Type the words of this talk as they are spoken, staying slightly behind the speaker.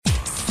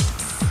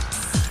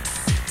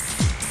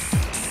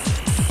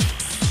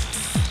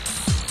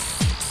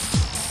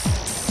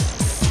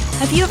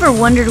Have you ever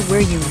wondered where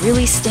you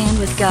really stand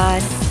with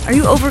God? Are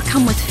you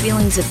overcome with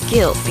feelings of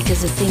guilt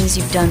because of things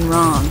you've done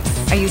wrong?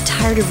 Are you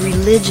tired of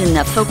religion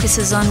that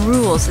focuses on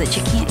rules that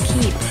you can't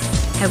keep?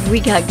 Have we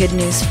got good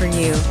news for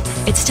you?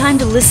 It's time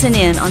to listen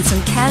in on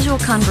some casual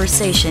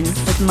conversation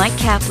with Mike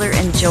Kapler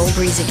and Joel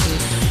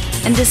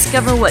Brueseke and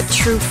discover what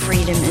true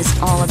freedom is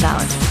all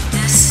about.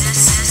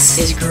 This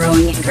is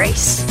Growing in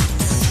Grace.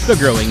 The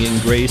Growing in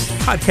Grace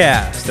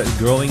podcast at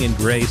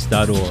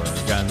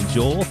growingingrace.org. I'm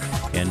Joel,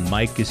 and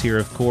Mike is here,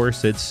 of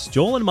course. It's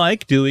Joel and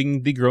Mike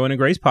doing the Growing in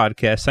Grace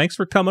podcast. Thanks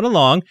for coming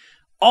along.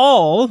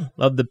 All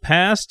of the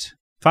past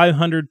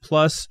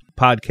 500-plus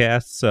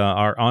podcasts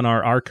are on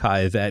our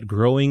archive at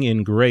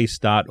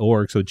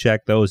growingingrace.org, so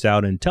check those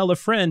out and tell a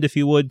friend if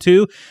you would,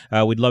 too.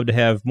 We'd love to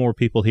have more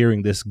people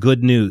hearing this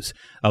good news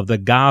of the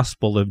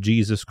gospel of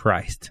Jesus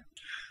Christ.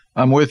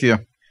 I'm with you.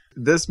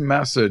 This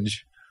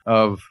message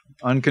of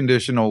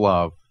unconditional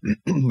love,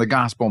 the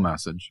gospel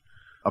message,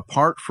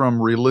 apart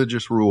from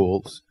religious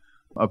rules,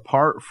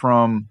 apart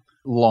from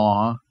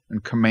law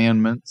and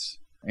commandments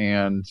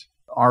and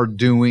our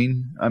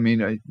doing,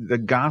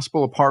 the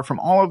gospel, apart from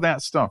all of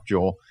that stuff,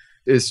 Joel,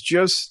 is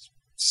just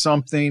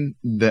something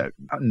that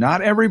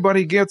not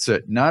everybody gets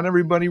it. Not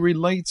everybody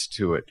relates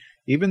to it.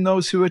 Even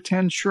those who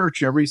attend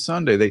church every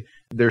Sunday,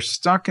 they're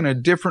stuck in a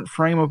different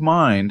frame of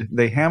mind.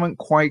 They haven't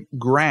quite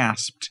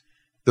grasped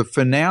the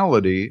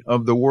finality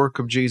of the work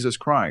of Jesus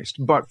Christ.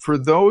 But for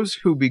those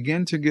who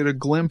begin to get a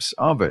glimpse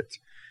of it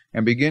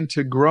and begin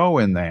to grow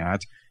in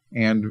that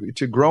and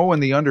to grow in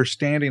the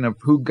understanding of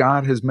who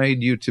God has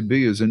made you to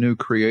be as a new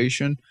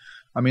creation,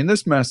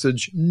 this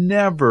message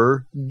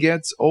never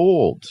gets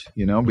old,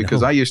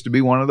 because no. I used to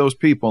be one of those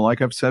people,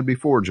 like I've said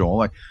before,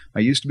 Joel. I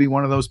used to be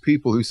one of those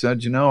people who said,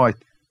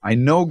 I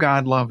know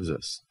God loves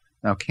us.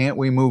 Now, can't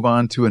we move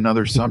on to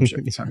another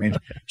subject?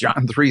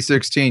 John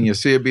 3:16, you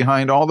see it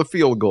behind all the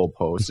field goal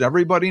posts.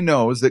 Everybody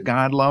knows that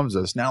God loves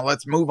us. Now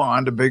let's move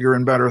on to bigger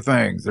and better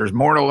things. There's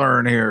more to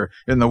learn here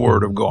in the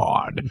Word of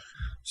God.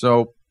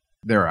 So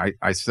there,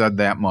 I said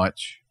that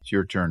much. It's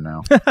your turn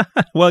now.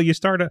 Well, you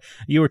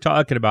were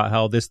talking about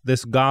how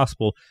this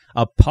gospel,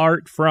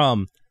 apart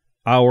from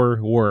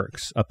our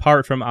works,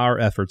 apart from our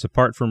efforts,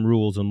 apart from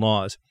rules and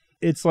laws,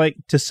 it's like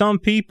to some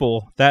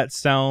people that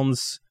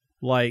sounds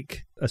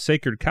like a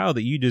sacred cow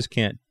that you just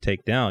can't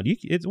take down.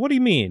 What do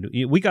you mean?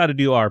 We got to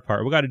do our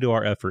part. We got to do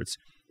our efforts.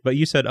 But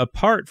you said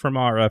apart from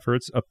our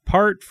efforts,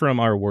 apart from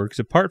our works,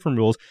 apart from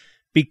rules,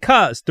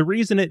 because the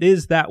reason it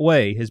is that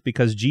way is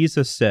because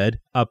Jesus said,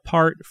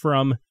 apart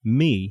from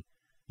me,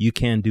 you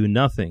can do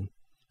nothing.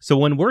 So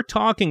when we're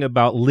talking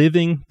about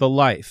living the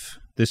life,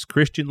 this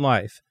Christian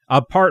life,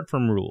 apart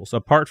from rules,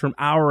 apart from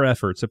our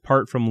efforts,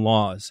 apart from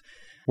laws,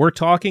 we're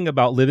talking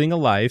about living a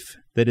life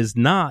that is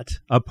not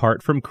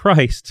apart from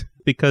Christ,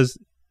 because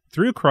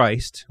through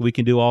Christ, we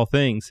can do all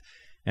things,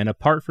 and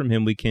apart from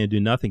him, we can do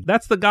nothing.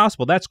 That's the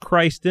gospel. That's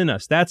Christ in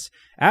us. That's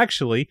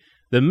actually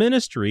the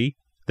ministry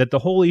that the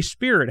Holy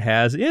Spirit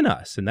has in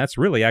us, and that's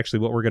really actually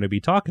what we're going to be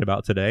talking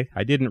about today.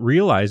 I didn't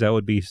realize I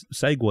would be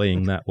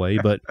segueing that way,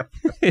 but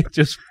it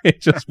just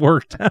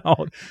worked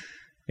out.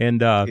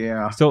 And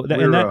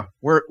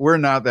we're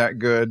not that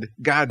good.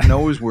 God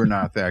knows we're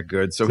not that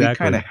good, so exactly. He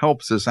kind of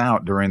helps us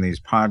out during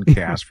these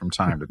podcasts from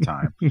time to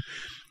time.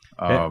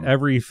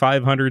 Every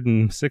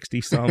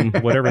 560 some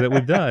whatever that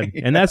we've done,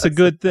 and that's a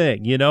good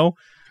thing,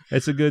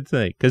 It's a good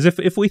thing, because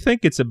if we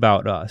think it's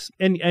about us,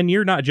 and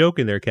you're not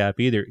joking there, Cap,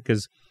 either,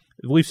 because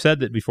we've said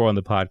that before on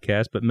the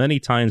podcast, but many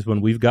times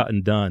when we've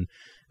gotten done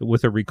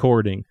with a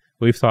recording,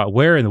 we've thought,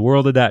 where in the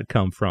world did that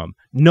come from?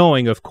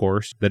 Knowing, of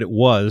course, that it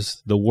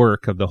was the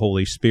work of the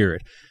Holy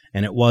Spirit,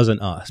 and it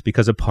wasn't us,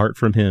 because apart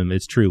from him,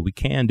 it's true, we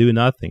can do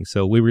nothing.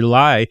 So we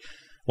rely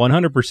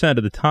 100%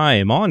 of the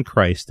time on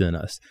Christ in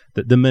us,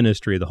 the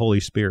ministry of the Holy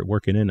Spirit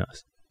working in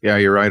us. Yeah,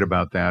 you're right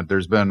about that.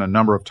 There's been a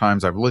number of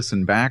times I've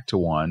listened back to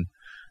one,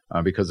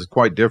 because it's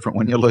quite different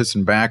when you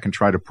listen back and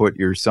try to put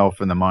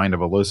yourself in the mind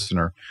of a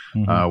listener,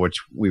 which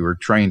we were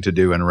trained to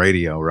do in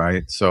radio,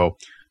 right? So,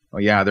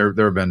 yeah, there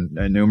have been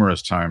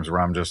numerous times where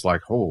I'm just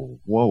like,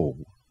 oh,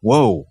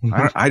 whoa,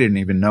 I didn't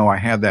even know I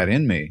had that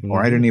in me,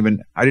 or I didn't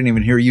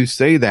even hear you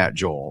say that,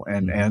 Joel.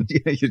 And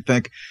you'd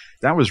think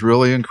that was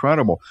really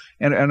incredible.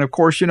 And of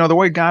course, the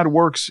way God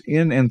works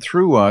in and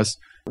through us,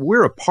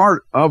 we're a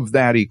part of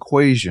that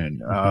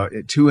equation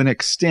to an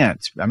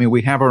extent.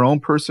 We have our own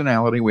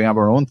personality, we have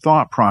our own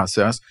thought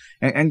process,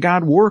 and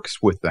God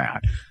works with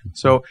that.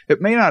 So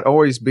it may not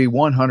always be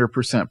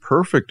 100%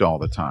 perfect all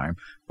the time,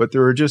 but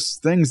there are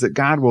just things that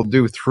God will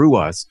do through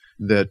us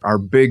that are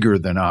bigger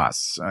than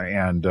us.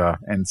 And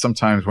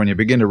sometimes when you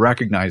begin to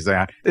recognize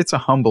that, it's a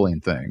humbling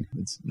thing.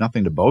 It's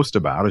nothing to boast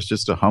about. It's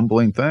just a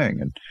humbling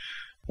thing. And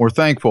we're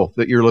thankful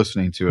that you're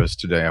listening to us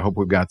today. I hope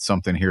we've got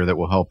something here that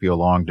will help you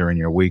along during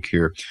your week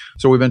here.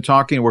 So we've been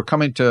talking, we're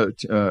coming to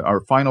our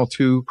final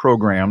two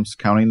programs,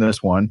 counting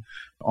this one,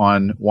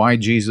 on why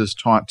Jesus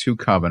taught two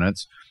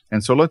covenants.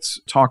 And so let's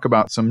talk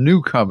about some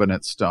new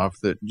covenant stuff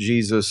that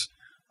Jesus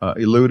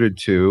alluded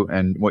to,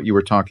 and what you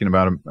were talking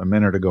about a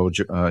minute ago,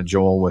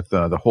 Joel, with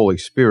the Holy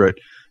Spirit.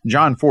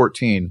 John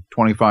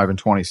 14:25 and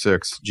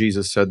 26,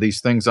 Jesus said,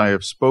 "These things I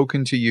have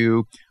spoken to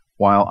you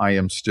while I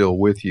am still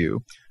with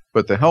you.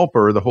 But the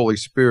Helper, the Holy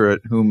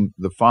Spirit, whom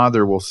the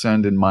Father will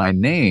send in my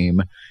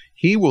name,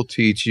 he will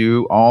teach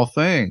you all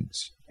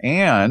things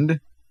and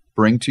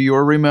bring to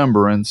your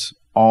remembrance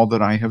all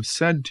that I have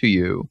said to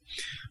you."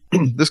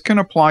 This can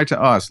apply to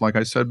us. Like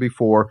I said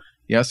before,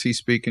 yes, he's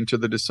speaking to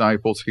the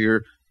disciples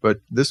here,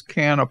 but this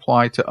can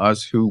apply to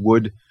us who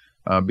would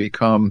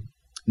become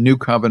new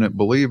covenant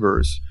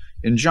believers.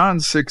 In John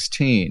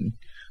 16,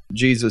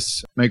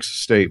 Jesus makes a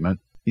statement.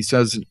 He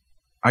says,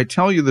 "I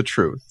tell you the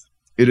truth.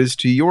 It is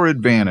to your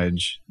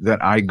advantage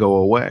that I go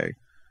away.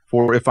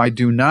 For if I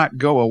do not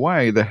go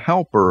away, the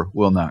Helper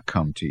will not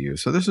come to you."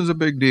 So this is a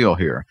big deal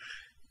here.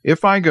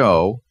 If I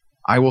go,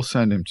 I will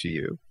send him to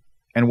you.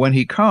 And when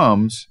he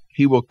comes,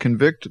 he will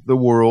convict the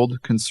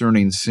world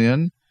concerning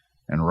sin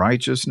and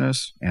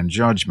righteousness and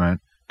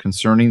judgment.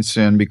 Concerning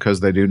sin, because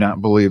they do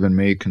not believe in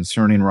me.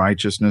 Concerning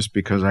righteousness,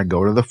 because I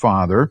go to the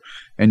Father,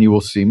 and you will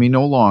see me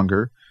no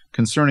longer.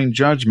 Concerning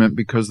judgment,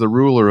 because the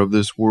ruler of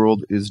this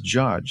world is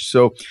judged.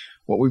 So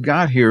what we've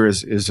got here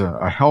is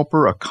a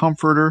helper, a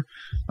comforter,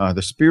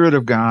 the Spirit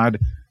of God.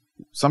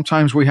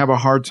 Sometimes we have a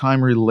hard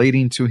time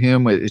relating to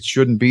him. It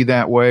shouldn't be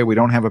that way. We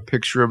don't have a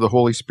picture of the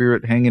Holy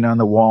Spirit hanging on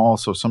the wall,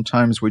 so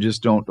sometimes we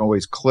just don't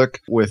always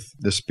click with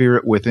the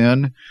Spirit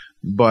within.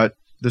 But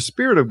the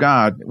Spirit of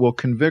God will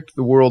convict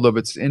the world of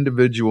its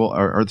individual,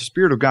 or the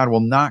Spirit of God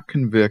will not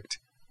convict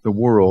the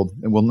world,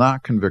 and will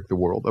not convict the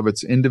world of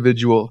its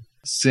individual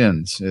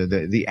sins,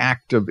 the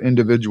act of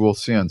individual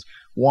sins.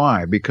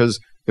 Why? Because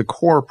the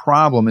core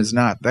problem is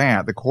not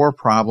that. The core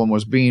problem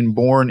was being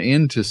born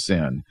into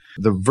sin.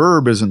 The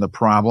verb isn't the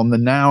problem. The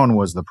noun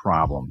was the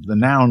problem. The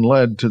noun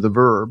led to the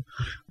verb.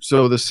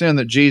 So the sin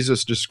that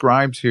Jesus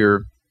describes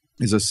here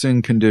is a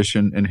sin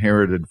condition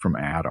inherited from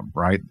Adam,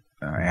 right?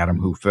 Adam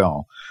who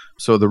fell.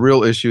 So the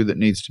real issue that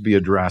needs to be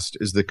addressed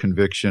is the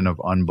conviction of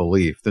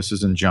unbelief. This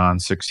is in John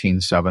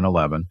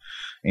 16:7-11.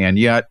 And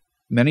yet,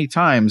 many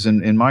times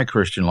in my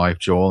Christian life,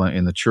 Joel,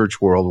 in the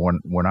church world,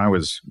 when I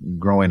was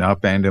growing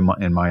up and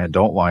in my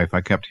adult life,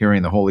 I kept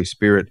hearing the Holy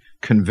Spirit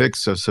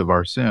convicts us of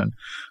our sin.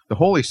 The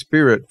Holy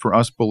Spirit, for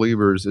us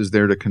believers, is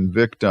there to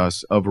convict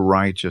us of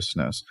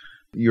righteousness.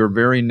 Your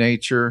very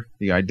nature,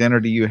 the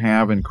identity you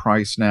have in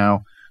Christ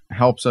now,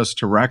 helps us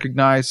to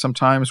recognize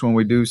sometimes when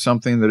we do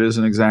something that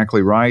isn't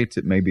exactly right,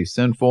 it may be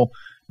sinful.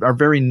 Our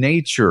very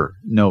nature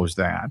knows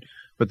that.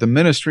 But the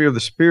ministry of the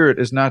Spirit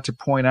is not to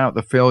point out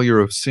the failure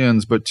of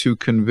sins, but to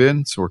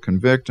convince or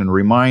convict and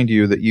remind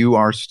you that you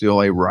are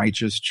still a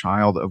righteous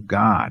child of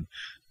God.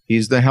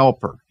 He's the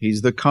helper.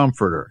 He's the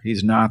comforter.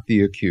 He's not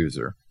the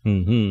accuser.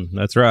 Mm-hmm.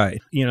 That's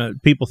right. You know,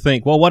 people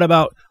think, well, what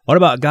about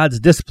God's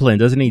discipline?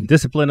 Doesn't he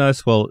discipline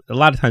us? Well, a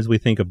lot of times we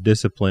think of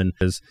discipline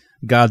as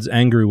God's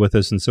angry with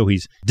us, and so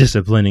he's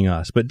disciplining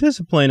us. But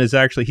discipline is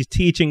actually, he's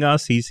teaching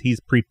us, he's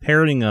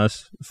preparing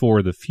us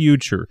for the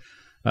future.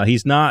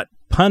 He's not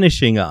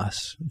punishing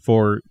us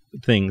for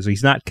things.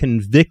 He's not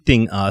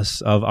convicting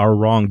us of our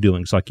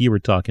wrongdoings like you were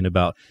talking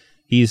about.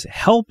 He's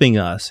helping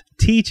us,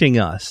 teaching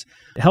us,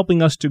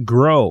 helping us to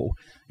grow.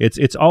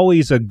 It's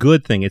always a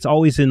good thing. It's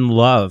always in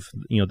love.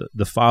 You know,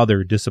 the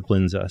Father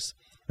disciplines us.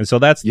 And so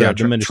that's the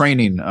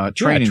training.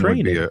 Training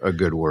would be a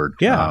good word.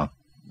 Yeah.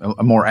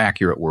 A more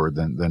accurate word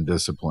than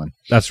discipline.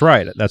 That's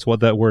right. That's what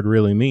that word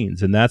really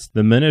means. And that's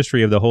the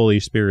ministry of the Holy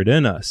Spirit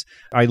in us.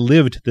 I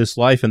lived this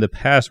life in the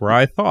past where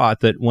I thought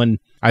that when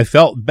I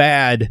felt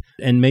bad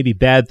and maybe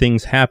bad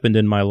things happened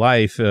in my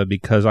life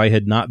because I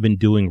had not been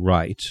doing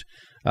right,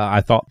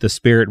 I thought the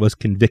Spirit was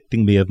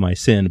convicting me of my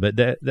sin, but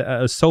that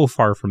was so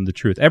far from the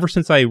truth. Ever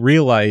since I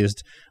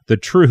realized the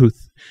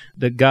truth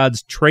that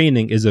God's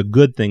training is a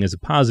good thing, is a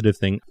positive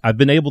thing, I've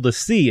been able to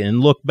see and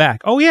look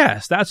back. Oh,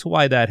 yes, that's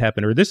why that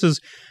happened, or this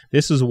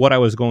is what I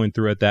was going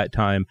through at that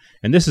time,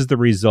 and this is the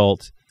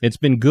result. It's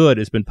been good.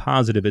 It's been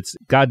positive.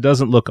 God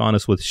doesn't look on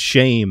us with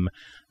shame.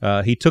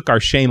 He took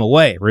our shame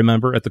away.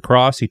 Remember, at the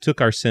cross, he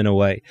took our sin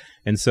away,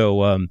 and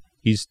so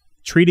he's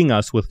treating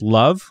us with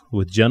love,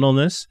 with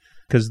gentleness.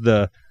 Because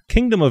the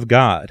kingdom of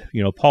God,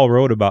 you know, Paul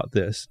wrote about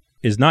this,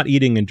 is not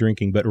eating and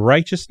drinking, but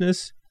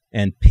righteousness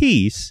and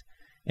peace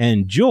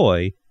and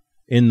joy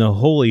in the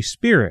Holy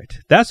Spirit.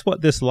 That's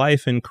what this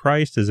life in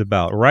Christ is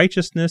about,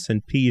 righteousness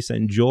and peace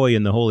and joy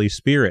in the Holy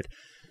Spirit.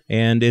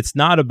 And it's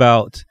not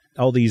about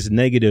all these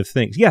negative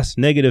things. Yes,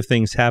 negative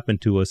things happen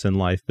to us in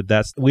life,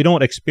 but we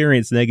don't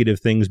experience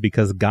negative things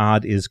because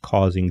God is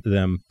causing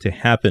them to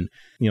happen.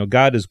 You know,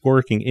 God is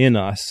working in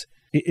us.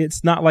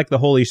 It's not like the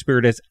Holy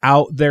Spirit is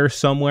out there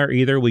somewhere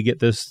either. We get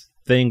this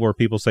thing where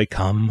people say,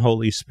 "Come,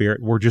 Holy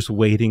Spirit, we're just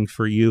waiting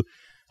for you."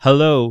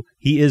 Hello,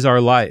 he is our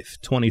life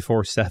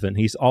 24/7.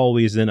 He's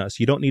always in us.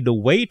 You don't need to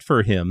wait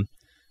for him.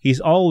 He's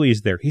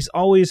always there.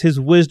 His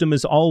wisdom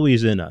is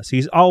always in us.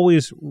 He's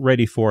always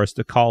ready for us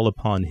to call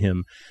upon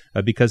him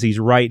because he's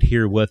right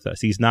here with us.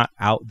 He's not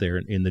out there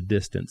in the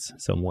distance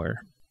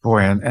somewhere.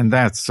 Boy, and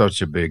that's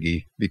such a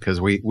biggie because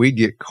we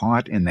get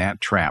caught in that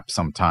trap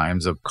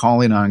sometimes of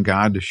calling on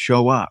God to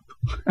show up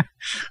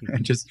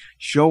and just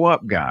show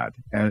up, God.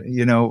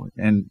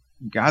 And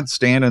God's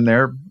standing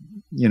there,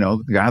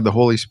 God, the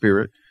Holy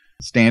Spirit,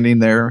 standing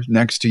there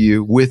next to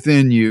you,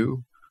 within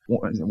you.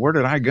 Where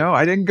did I go?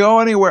 I didn't go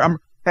anywhere.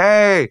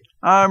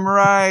 I'm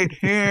right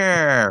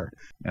here.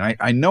 And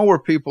I know where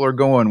people are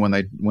going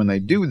when they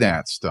do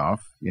that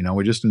stuff.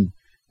 We just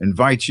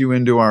invite you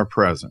into our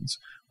presence.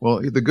 Well,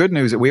 the good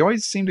news is that we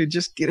always seem to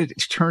just get it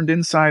turned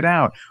inside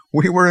out.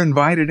 We were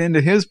invited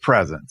into his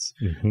presence.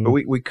 Mm-hmm. But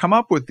we come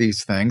up with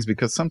these things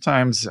because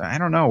sometimes, I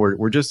don't know,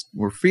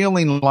 we're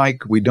feeling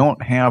like we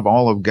don't have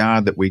all of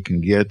God that we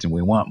can get and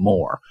we want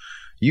more.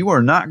 You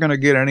are not going to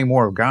get any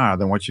more of God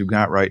than what you've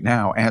got right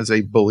now as a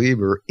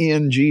believer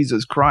in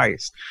Jesus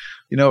Christ.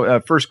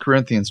 1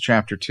 Corinthians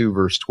chapter 2,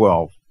 verse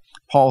 12,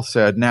 Paul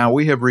said, "Now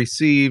we have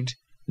received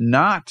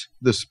not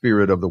the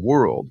spirit of the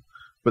world,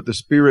 but the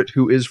Spirit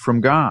who is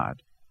from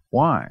God."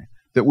 Why?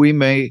 That we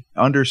may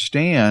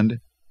understand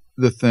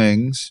the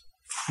things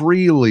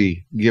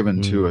freely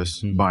given to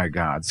us by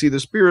God. See, the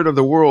spirit of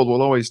the world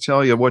will always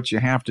tell you what you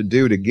have to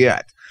do to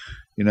get.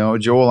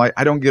 Joel,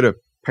 I don't get a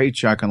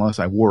paycheck unless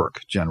I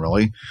work,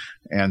 generally.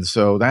 And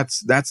so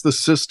that's the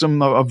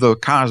system of the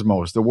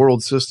cosmos, the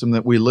world system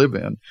that we live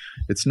in.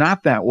 It's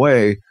not that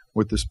way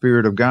with the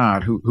Spirit of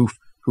God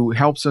who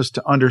helps us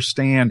to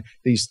understand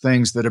these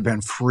things that have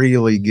been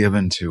freely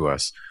given to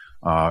us.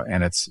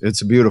 And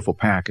it's a beautiful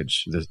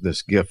package,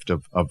 this gift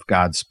of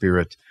God's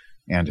Spirit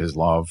and his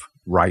love,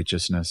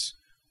 righteousness,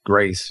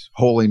 grace,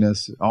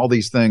 holiness, all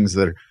these things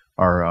that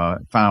are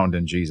found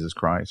in Jesus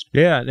Christ.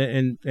 Yeah,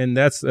 and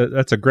that's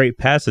a great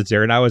passage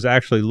there. And I was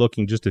actually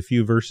looking just a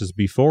few verses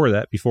before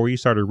you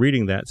started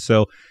reading that.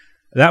 So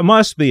that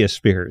must be a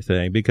spirit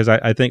thing, because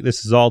I think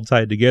this is all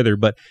tied together.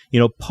 But,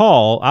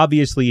 Paul,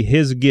 obviously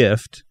his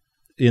gift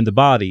in the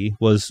body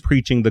was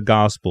preaching the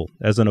gospel.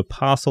 As an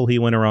apostle, he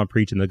went around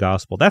preaching the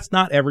gospel. That's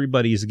not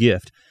everybody's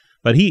gift.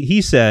 But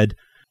he said,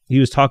 he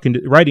was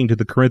writing to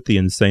the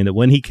Corinthians, saying that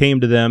when he came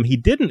to them, he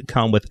didn't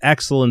come with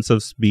excellence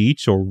of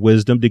speech or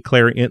wisdom,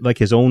 declaring it like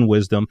his own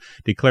wisdom,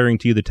 declaring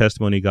to you the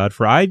testimony of God.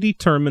 For I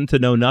determined to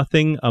know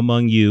nothing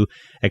among you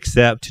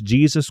except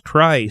Jesus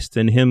Christ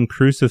and him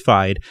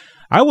crucified.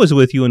 I was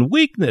with you in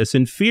weakness,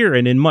 in fear,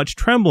 and in much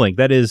trembling.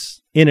 That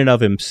is, in and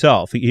of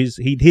himself.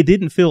 He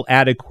didn't feel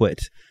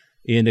adequate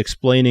in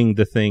explaining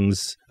the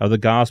things of the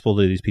gospel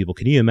to these people.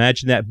 Can you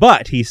imagine that?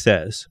 But, he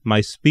says, my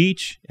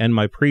speech and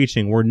my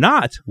preaching were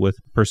not with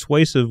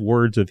persuasive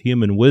words of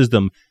human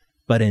wisdom,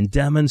 but in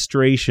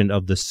demonstration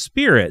of the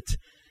Spirit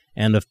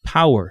and of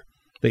power,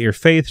 that your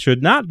faith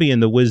should not be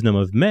in the wisdom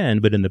of men,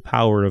 but in the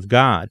power of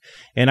God.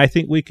 And I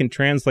think we can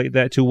translate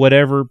that to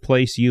whatever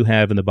place you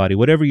have in the body,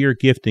 whatever your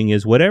gifting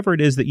is, whatever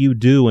it is that you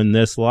do in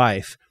this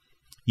life.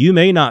 You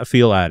may not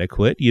feel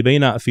adequate. You may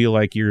not feel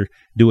like you're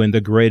doing the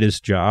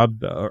greatest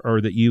job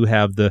or that you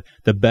have the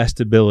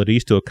best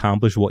abilities to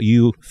accomplish what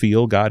you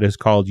feel God has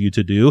called you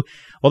to do.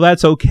 Well,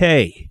 that's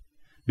okay,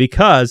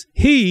 because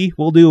he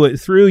will do it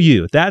through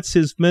you. That's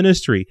his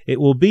ministry. It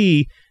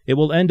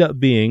will end up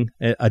being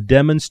a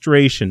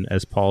demonstration,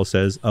 as Paul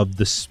says, of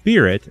the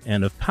Spirit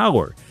and of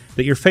power.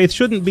 That your faith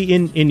shouldn't be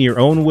in your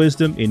own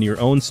wisdom, in your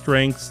own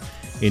strengths,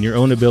 in your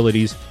own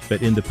abilities,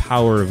 but in the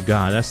power of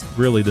God. That's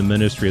really the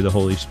ministry of the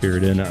Holy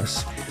Spirit in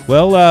us.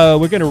 Well,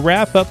 we're going to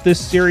wrap up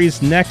this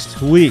series next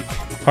week.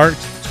 Part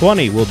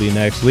 20 will be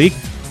next week,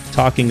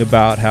 talking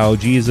about how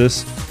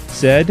Jesus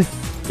said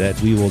that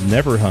we will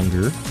never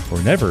hunger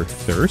or never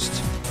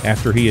thirst,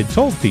 after he had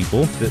told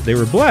people that they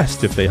were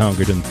blessed if they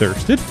hungered and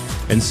thirsted.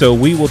 And so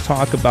we will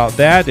talk about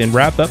that and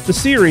wrap up the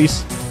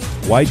series,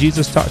 Why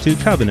Jesus Taught Two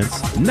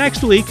Covenants,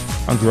 next week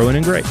on Growing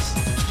in Grace.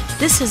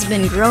 This has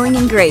been Growing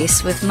in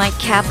Grace with Mike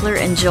Kapler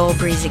and Joel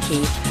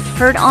Brizicki,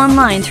 heard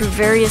online through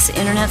various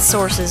internet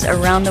sources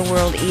around the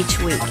world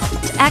each week.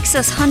 To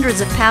access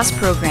hundreds of past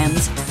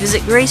programs,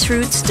 visit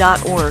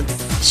graceroots.org.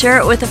 Share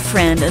it with a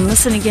friend and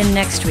listen again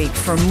next week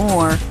for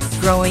more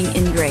Growing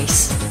in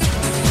Grace.